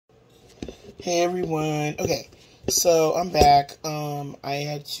Hey everyone. Okay, so I'm back. I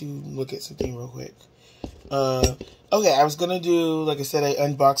had to look at something real quick. Okay, I was gonna do, like I said, I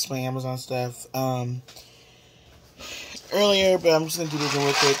unboxed my Amazon stuff earlier, but I'm just gonna do this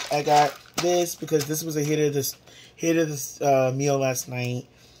real quick. I got this because this was a hit of this meal last night.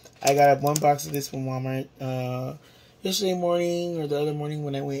 I got one box of this from Walmart yesterday morning or the other morning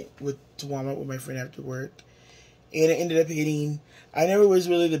when I went to Walmart with my friend after work. And it ended up hitting. I never was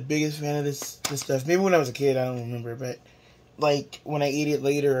really the biggest fan of this stuff. Maybe when I was a kid, I don't remember. But like when I ate it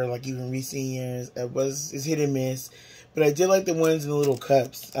later, or like even recent years, it's hit and miss. But I did like the ones in the little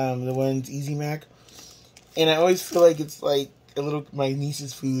cups, the ones Easy Mac. And I always feel like it's like a little my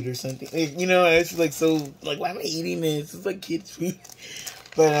niece's food or something. Like, you know, I always feel like why am I eating this? It's like kids' food.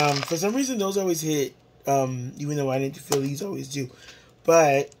 But for some reason, those always hit. Even though I didn't feel these always do.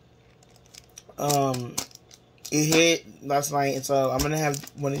 But it hit last night, and so I'm going to have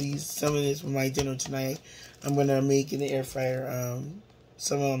some of this for my dinner tonight. I'm going to make in the air fryer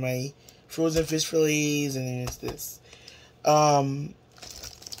some of my frozen fish fillets, and then it's this. And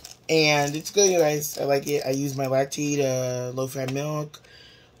it's good, you guys. I like it. I use my Lactaid low-fat milk,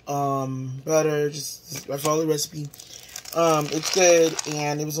 butter, I follow the recipe. It's good,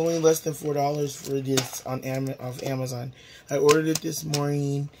 and it was only less than $4 for this off Amazon. I ordered it this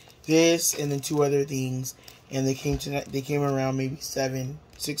morning, this, and then 2 other things. And they came tonight. They came around maybe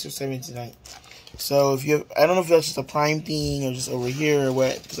 6 or 7 tonight. So if I don't know if that's just a Prime thing or just over here or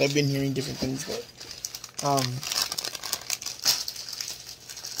what, because I've been hearing different things. But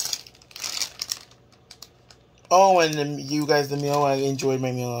oh, and you guys, the meal, I enjoyed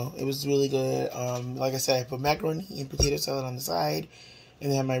my meal. It was really good. Like I said, I put macaroni and potato salad on the side,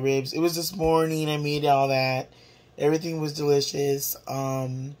 and then had my ribs. It was this morning. I made all that. Everything was delicious.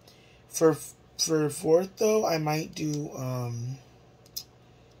 For 4th though, I might do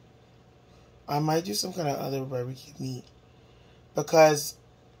some kind of other barbecue meat, because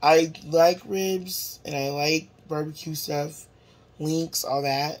I like ribs and I like barbecue stuff, links, all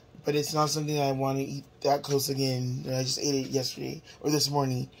that, but it's not something that I want to eat that close again. I just ate it yesterday or this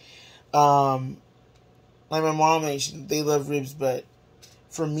morning. Like my mom, they love ribs, but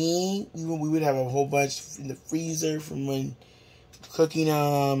for me, we would have a whole bunch in the freezer from when cooking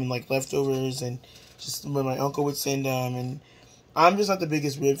them and like leftovers, and just when my uncle would send them. And I'm just not the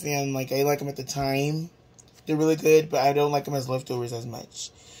biggest rib fan. Like, I like them at the time, they're really good, but I don't like them as leftovers as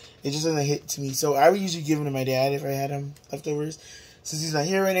much. It just doesn't hit to me. So I would usually give them to my dad if I had them leftovers. Since he's not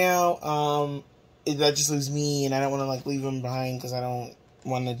here right now, that just leaves me, and I don't want to like leave him behind because I don't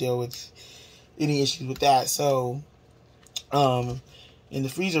want to deal with any issues with that. So in the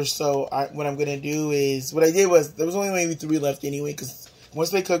freezer. So what I'm gonna do is, what I did was, there was only maybe 3 left anyway, because once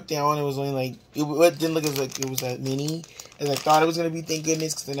they cooked down, it was only like, it didn't look as like it was that many as I thought it was gonna be, thank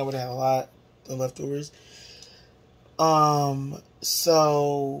goodness, because then I would have had a lot of leftovers.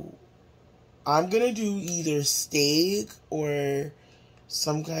 So I'm gonna do either steak or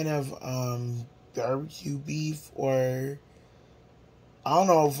some kind of barbecue beef, or I don't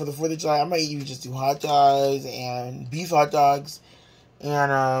know, for the 4th of July, I might even just do hot dogs and beef hot dogs.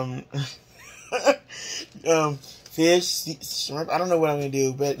 And fish, shrimp. I don't know what I'm gonna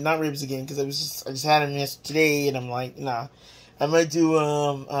do, but not ribs again, because I just had them yesterday, and I'm like, nah. I might do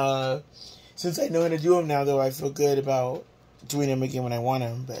since I know how to do them now, though, I feel good about doing them again when I want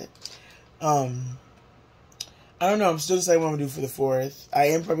them. But I don't know. I'm still deciding what I'm gonna do for the 4th. I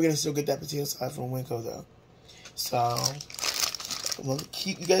am probably gonna still get that potato salad from Winco though, so I'm gonna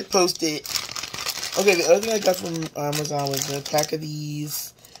keep you guys posted. Okay, the other thing I got from Amazon was a pack of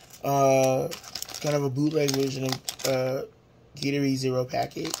these, kind of a bootleg version of Gatorade Zero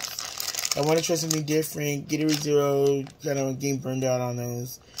packets. I want to try something different. Gatorade Zero, kind of getting burned out on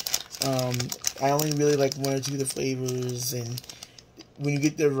those. I only really like 1 or 2 of the flavors, and when you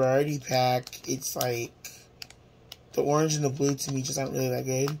get the variety pack, it's like the orange and the blue to me just aren't really that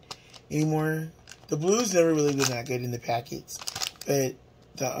good anymore. The blue's never really been that good in the packets, but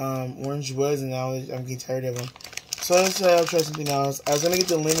the orange was, and now I'm getting tired of them. So let's I'll try something else. I was gonna get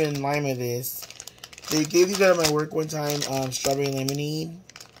the lemon and lime of this. They gave these out at my work one time, strawberry lemonade.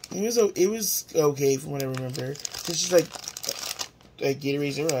 It was okay from what I remember. This is like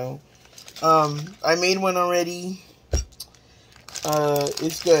Gatorade Zero. I made one already.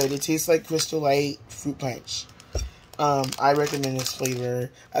 It's good. It tastes like Crystal Light Fruit Punch. I recommend this flavor.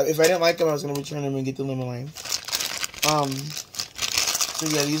 If I didn't like them, I was gonna return them and get the lemon lime. So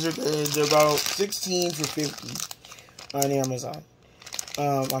yeah, these are good. They're about $16 for $50 on Amazon.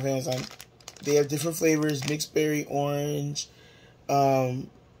 Off Amazon. They have different flavors: mixed berry, orange. What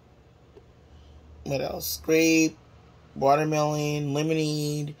else? Grape, watermelon,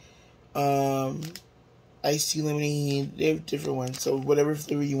 lemonade, iced tea lemonade. They have different ones, so whatever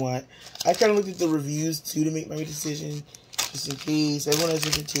flavor you want. I kind of looked at the reviews too to make my decision, just in case. Everyone has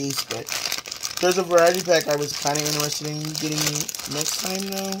different tastes, but there's a variety pack I was kind of interested in getting next time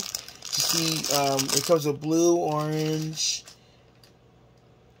though. To see, it comes with blue, orange,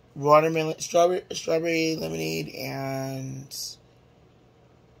 watermelon, strawberry lemonade, and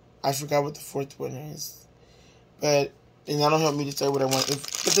I forgot what the fourth one is. But and that'll help me decide what I want.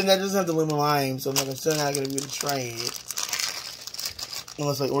 But then that doesn't have the lemon lime, so I'm still not gonna be able to try it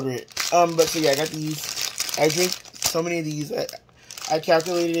unless I order it. But so yeah, I got these. I drink so many of these. I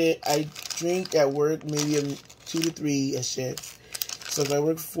calculated it. I drink at work maybe 2 to 3 a shift. So if I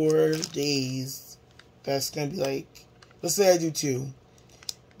work 4 days, that's gonna be like, let's say I do 2.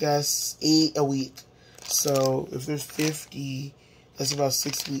 That's 8 a week. So if there's 50, that's about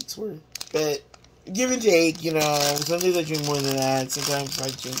 6 weeks worth. But give and take, you know. Some days I drink more than that. Sometimes I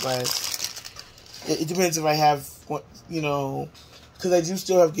drink less. It depends if I have, you know, because I do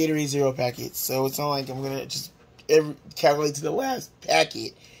still have Gatorade Zero packets. So it's not like I'm going to just calculate to the last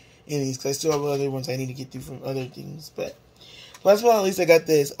packet in these. Because I still have other ones I need to get through from other things. But last but not least, I got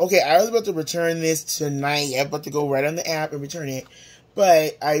this. Okay, I was about to return this tonight. I'm about to go right on the app and return it.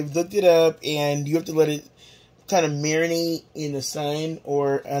 But I looked it up, and you have to let it kind of marinate in the sun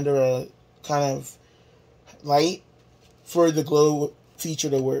or under a kind of light for the glow feature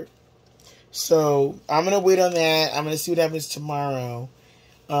to work. So I'm going to wait on that. I'm going to see what happens tomorrow.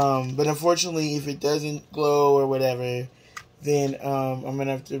 But unfortunately, if it doesn't glow or whatever, then I'm going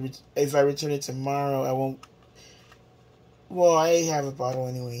to have to, if I return it tomorrow, I won't, well, I have a bottle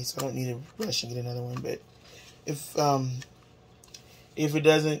anyway, so I don't need to rush and get another one. But if it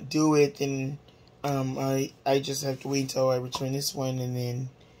doesn't do it, then I just have to wait until I return this one, and then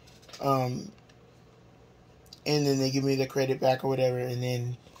they give me the credit back or whatever, and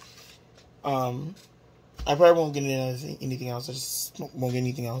then I probably won't get anything else. I just won't get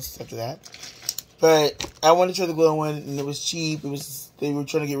anything else after that. But I wanted to try the glow one, and it was cheap. They were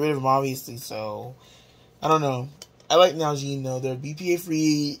trying to get rid of them, obviously, so I don't know. I like Nalgene though. They're BPA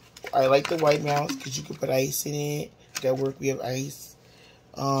free. I like the white mouse because you can put ice in it. At work we have ice.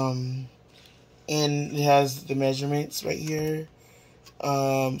 And it has the measurements right here.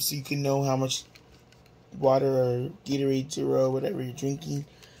 So you can know how much water or Gatorade Zero, whatever you're drinking.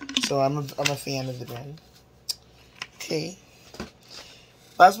 So I'm a fan of the brand. Okay.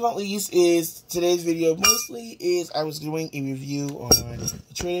 Last but not least is today's video. Mostly is I was doing a review on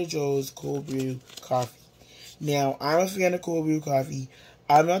Trader Joe's cold brew coffee. Now I'm a fan of cold brew coffee.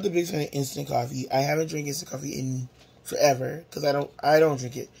 I'm not the biggest fan of instant coffee. I haven't drank instant coffee in forever because I don't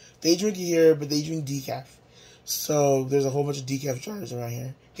drink it. They drink it here, but they drink decaf. So there's a whole bunch of decaf jars around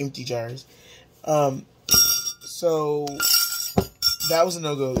here, empty jars. So that was a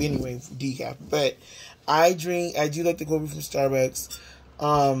no-go anyway for decaf. But I do like the cold brew from Starbucks.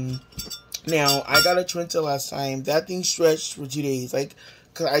 Now I got a Trenta last time. That thing stretched for 2 days. Like,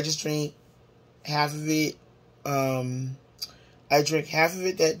 cause I just drank half of it. I drank half of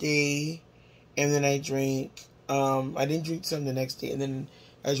it that day, and then I drank. I didn't drink some the next day, and then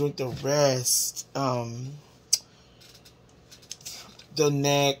I drank the rest. The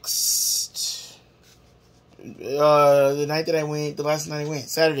night that I went, the last night I went,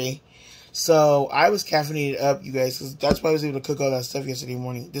 Saturday. So I was caffeinated up, you guys, because that's why I was able to cook all that stuff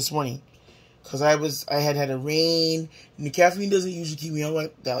this morning. Because I had a rain, and the caffeine doesn't usually keep me up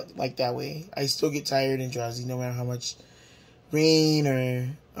like that way. I still get tired and drowsy no matter how much rain or,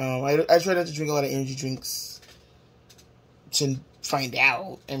 I try not to drink a lot of energy drinks to find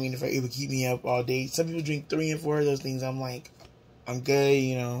out. I mean, if it would keep me up all day. Some people drink 3 and 4 of those things. I'm like, I'm good,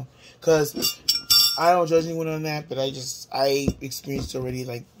 you know, because I don't judge anyone on that, but I experienced already,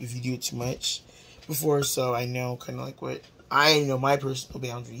 like, if you do it too much before, so I know kind of like what, I know my personal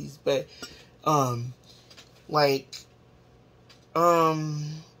boundaries, but, and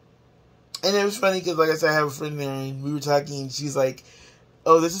it was funny, because, like I said, I have a friend there, and we were talking, and she's like,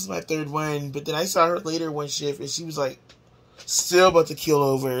 oh, this is my 3rd one, but then I saw her later one shift, and she was like, still about to kill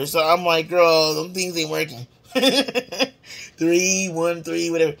over, so I'm like, girl, them things ain't working. 3, 1, 3,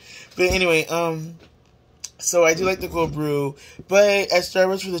 whatever. But anyway, so I do like the cold brew, but at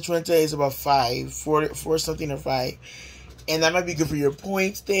Starbucks for the Trenta is about 4 something or 5, and that might be good for your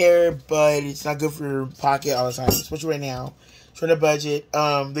points there, but it's not good for your pocket all the time, especially right now. Trying to budget.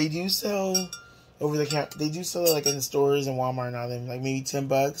 They do sell over the counter. They do sell it like in the stores and Walmart and all them, like maybe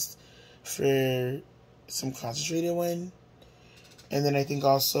 $10 for some concentrated one. And then I think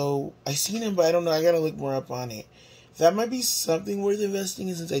also, I seen them, but I don't know. I gotta look more up on it. That might be something worth investing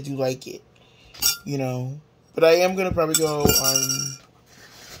in since I do like it. You know. But I am gonna probably go on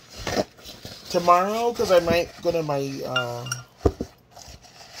tomorrow, because I might go to my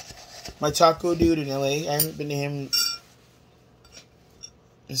taco dude in LA. I haven't been to him.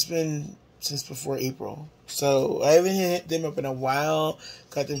 It's been since before April. So I haven't hit them up in a while.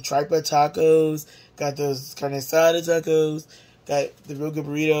 Got them tripa tacos. Got those carne asada tacos. Got the real good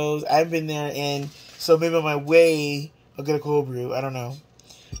burritos. I haven't been there, and so maybe on my way I'll get a cold brew. I don't know.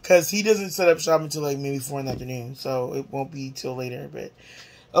 Because he doesn't set up shop until like maybe 4 in the afternoon. So it won't be till later. But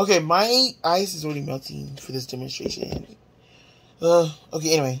okay, my ice is already melting for this demonstration.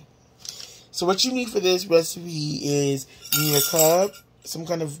 Okay, anyway. So what you need for this recipe is you need a cup, some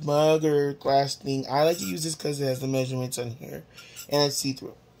kind of mug or glass thing. I like to use this because it has the measurements on here. And it's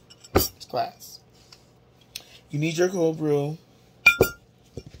see-through. It's glass. You need your cold brew.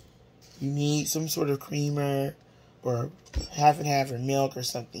 You need some sort of creamer or half and half or milk or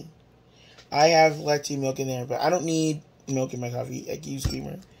something. I have lactate milk in there, but I don't need milk in my coffee. I can use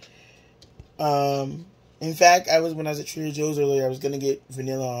creamer. In fact, when I was at Trader Joe's earlier, I was going to get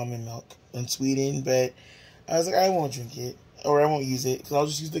vanilla almond milk unsweetened, but I was like, I won't drink it, or I won't use it, because I'll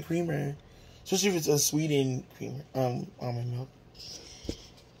just use the creamer, especially if it's unsweetened creamer, almond milk.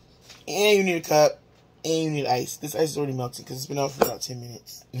 And you need a cup, and you need ice. This ice is already melting, because it's been out for about 10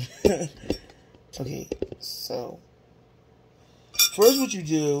 minutes. Okay, so, first what you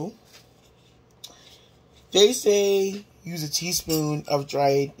do, they say use a teaspoon of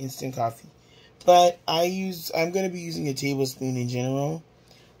dried instant coffee. But I'm going to be using a tablespoon in general.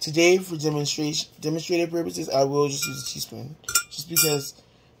 Today, for demonstrative purposes, I will just use a teaspoon. Just because,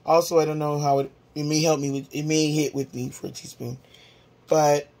 also, I don't know how it may help me it may hit with me for a teaspoon.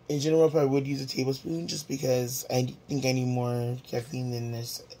 But, in general, I probably would use a tablespoon just because I think I need more caffeine than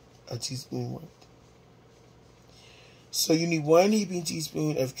this a teaspoon worth. So, you need 1 heaping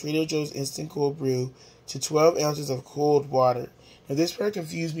teaspoon of Trader Joe's Instant Cold Brew to 12 ounces of cold water. Now, this part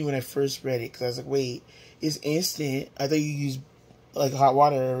confused me when I first read it, because I was like, wait, it's instant. I thought you used, like, hot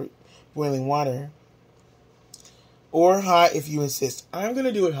water or boiling water. Or hot if you insist. I'm going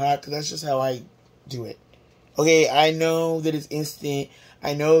to do it hot, because that's just how I do it. Okay, I know that it's instant.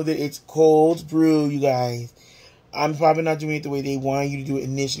 I know that it's cold brew, you guys. I'm probably not doing it the way they want you to do it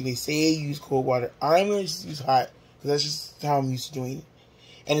initially. They say use cold water. I'm going to just use hot, because that's just how I'm used to doing it.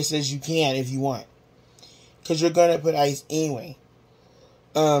 And it says you can if you want, because you're going to put ice anyway.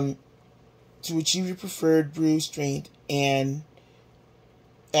 To achieve your preferred brew strength, and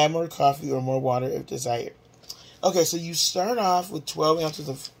add more coffee or more water if desired. Okay, so you start off with 12 ounces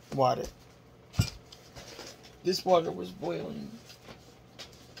of water. This water was boiling.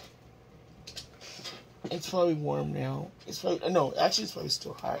 It's probably warm now. It's probably, no, actually it's probably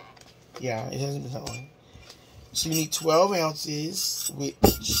still hot. Yeah, it hasn't been that long. So you need 12 ounces, which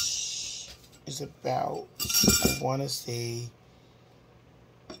is about, I want to say,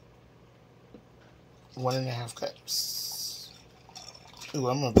 1.5 cups. Ooh,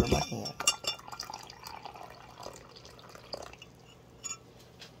 I'm gonna burn my hand.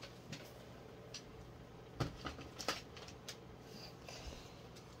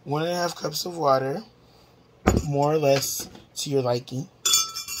 One and a half cups of water, more or less to your liking.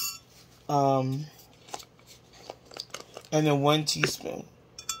 And then 1 teaspoon.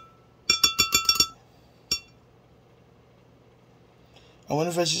 I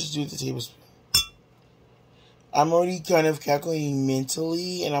wonder if I should just do the tablespoon. I'm already kind of calculating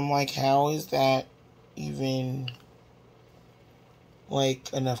mentally, and I'm like, how is that even,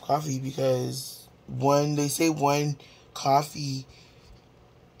 like, enough coffee? Because they say 1 coffee,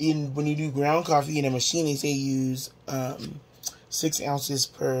 when you do ground coffee in a machine, they say use 6 ounces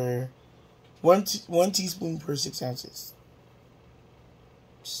per, 1 teaspoon per 6 ounces.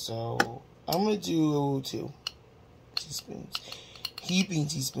 So, I'm going to do 2 teaspoons. Heaping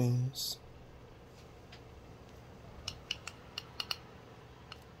teaspoons.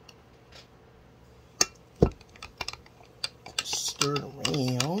 Stir it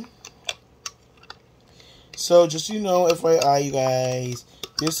around. So, just so you know, FYI, you guys,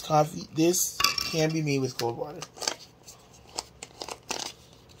 this can be made with cold water.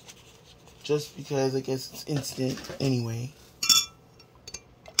 Just because I guess it's instant anyway.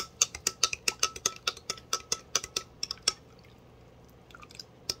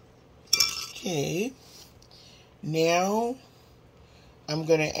 Okay. Now, I'm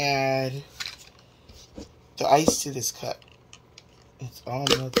going to add the ice to this cup. It's all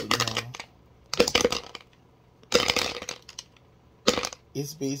melted now.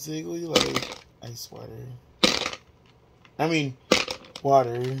 It's basically like ice water. I mean,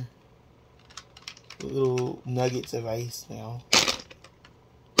 water. Little nuggets of ice now.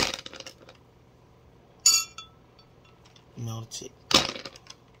 Melt it.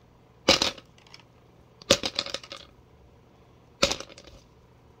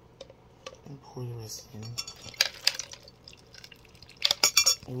 And pour the rest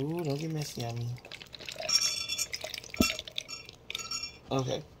in. Ooh, don't get messy on me.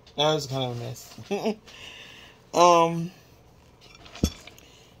 Okay, that was kind of a mess.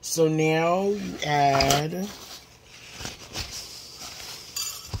 So now you add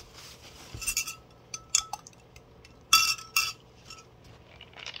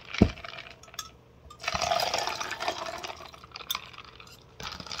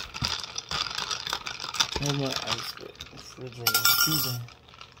more ice, but refrigerator freezer.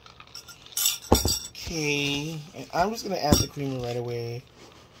 Okay, and I'm just gonna add the creamer right away.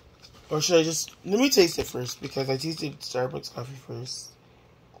 Or should I just let me taste it first because I tasted Starbucks coffee first.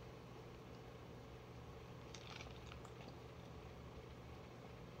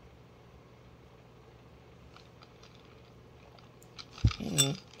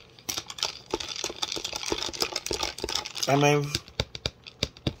 I might have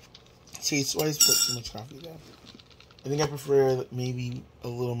twice put too much coffee though. I think I prefer maybe a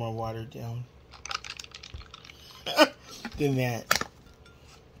little more watered down than that.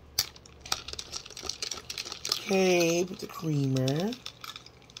 Okay, put the creamer.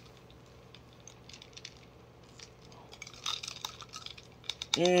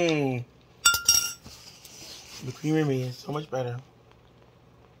 The creamer made it so much better.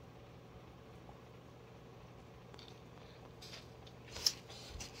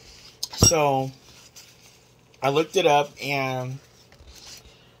 So, I looked it up, and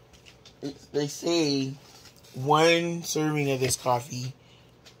they say one serving of this coffee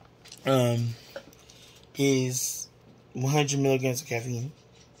is 100 milligrams of caffeine.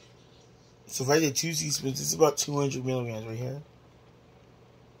 So if I did 2 teaspoons, it's about 200 milligrams right here.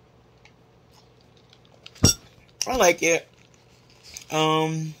 I like it.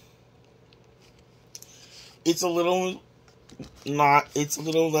 It's a little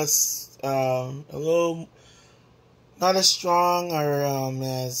less, not as strong or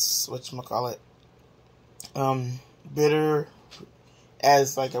as whatchamacallit, bitter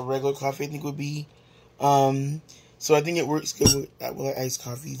as like a regular coffee I think would be. So I think it works good with iced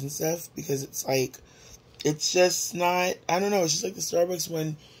coffees and stuff because it's like, it's just not, I don't know, it's just like the Starbucks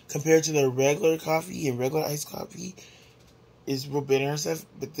one compared to the regular coffee and regular iced coffee is real bitter and stuff,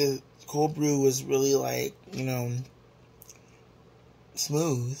 but the cold brew was really like, you know,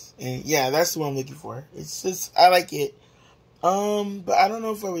 smooth. And yeah, that's the one I'm looking for. It's just, I like it. But I don't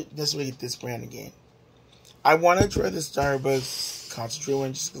know if I would necessarily get this brand again. I want to try the Starbucks concentrate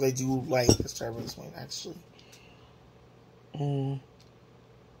one just because I do like the Starbucks one, actually. I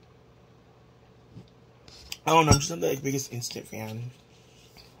don't know, I'm just not the biggest instant fan.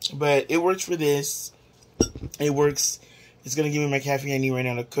 But it works for this. It works. It's going to give me my caffeine I need right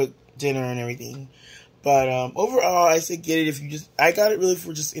now to cook dinner and everything. But overall, I say get it if you just... I got it really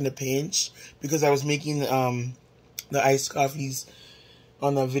for just in a pinch because I was making the iced coffees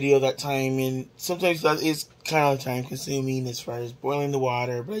on the video that time. And sometimes that is kind of time consuming as far as boiling the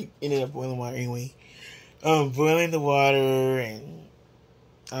water. But I ended up boiling water anyway. Boiling the water and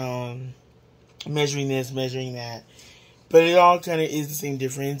measuring this, measuring that. But it all kind of is the same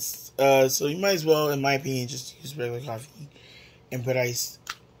difference. So you might as well, in my opinion, just use regular coffee and put ice.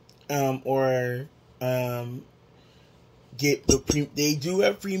 Get they do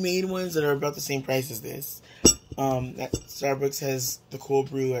have pre-made ones that are about the same price as this. That Starbucks has the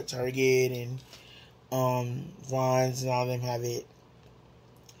cold brew at Target and Vons and all of them have it.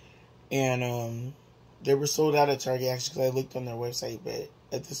 And they were sold out at Target actually because I looked on their website, but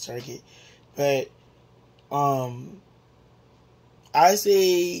at this Target. But I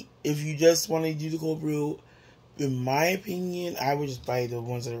say if you just want to do the cold brew, in my opinion, I would just buy the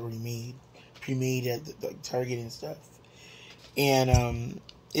ones that are already made, pre-made at the Target and stuff. And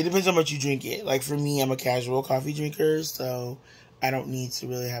it depends on how much you drink it. Like for me, I'm a casual coffee drinker, so I don't need to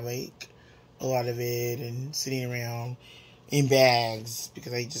really have like a lot of it and sitting around in bags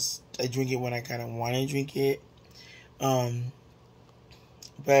because I drink it when I kind of want to drink it.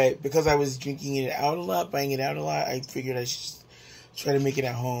 But because I was drinking it out a lot, buying it out a lot, I figured I should just try to make it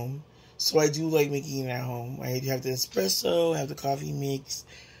at home. So I do like making it at home. I have the espresso, I have the coffee mix,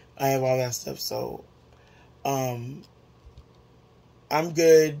 I have all that stuff. So, I'm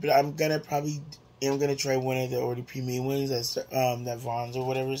good, but I'm gonna try one of the already pre-made ones that Vons or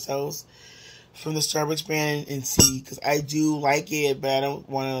whatever sells from the Starbucks brand and see, because I do like it, but I don't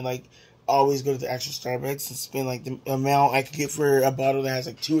want to like always go to the actual Starbucks and spend like the amount I could get for a bottle that has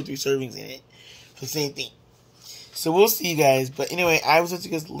like 2 or 3 servings in it for the same thing. So we'll see, you guys. But anyway, I was going to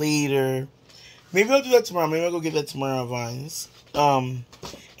do this later. Maybe I'll do that tomorrow. Maybe I'll go get that tomorrow at Vons. And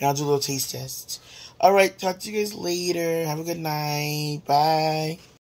I'll do a little taste test. Alright, talk to you guys later. Have a good night. Bye.